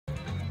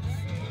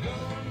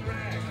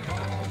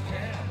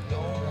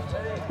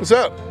What's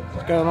up?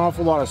 It's got an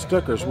awful lot of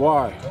stickers.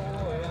 Why?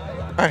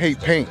 I hate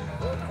paint.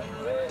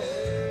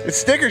 It's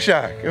Sticker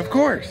Shock, of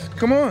course.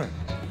 Come on.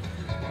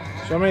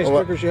 So many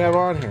stickers you have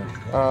on here?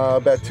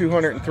 About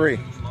 203.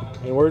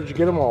 And where did you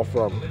get them all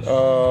from?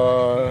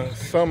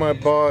 Some I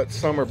bought,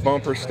 some are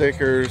bumper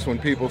stickers when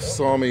people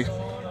saw me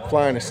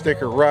flying a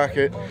sticker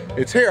rocket.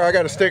 It's here, I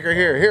got a sticker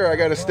here. Here, I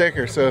got a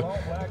sticker. So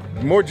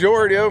the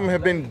majority of them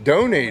have been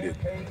donated.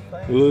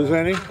 You lose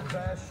any?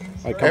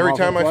 Every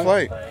time I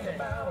flight.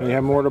 And you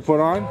have more to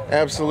put on?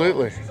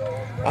 Absolutely.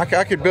 I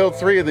could build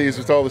 3 of these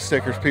with all the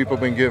stickers people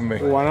have been giving me.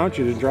 Well, why don't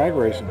you? To drag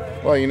racing.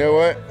 Well, you know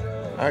what?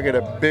 I got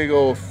a big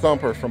old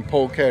thumper from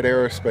Polecat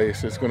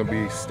Aerospace. It's going to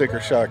be Sticker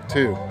Shock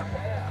 2.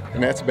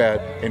 And that's about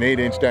an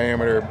 8-inch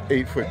diameter,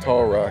 8-foot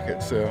tall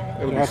rocket. So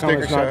it'll be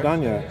Sticker Shock. It's not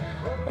done yet?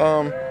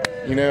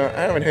 You know, I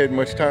haven't had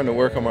much time to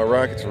work on my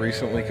rockets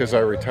recently because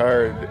I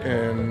retired,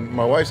 and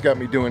my wife's got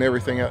me doing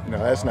everything else. No,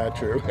 that's not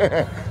true.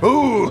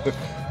 Ooh!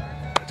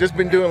 Just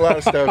been doing a lot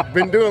of stuff.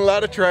 Been doing a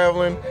lot of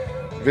traveling,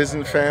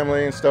 visiting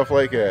family and stuff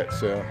like that.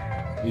 So.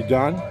 You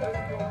done?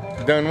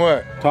 Done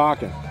what?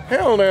 Talking.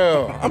 Hell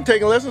no! I'm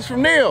taking lessons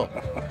from Neil.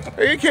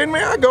 Are you kidding me?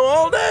 I go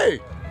all day.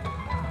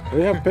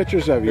 We have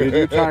pictures of you.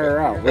 You tire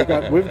out.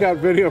 We've got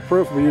video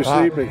proof of you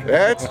sleeping.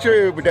 That's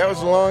true, but that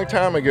was a long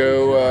time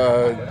ago.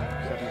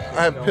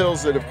 I have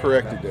pills that have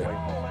corrected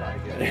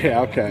that.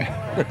 Yeah. Okay.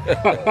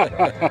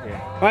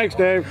 Thanks,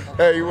 Dave.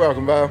 Hey, you're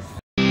welcome, Bob.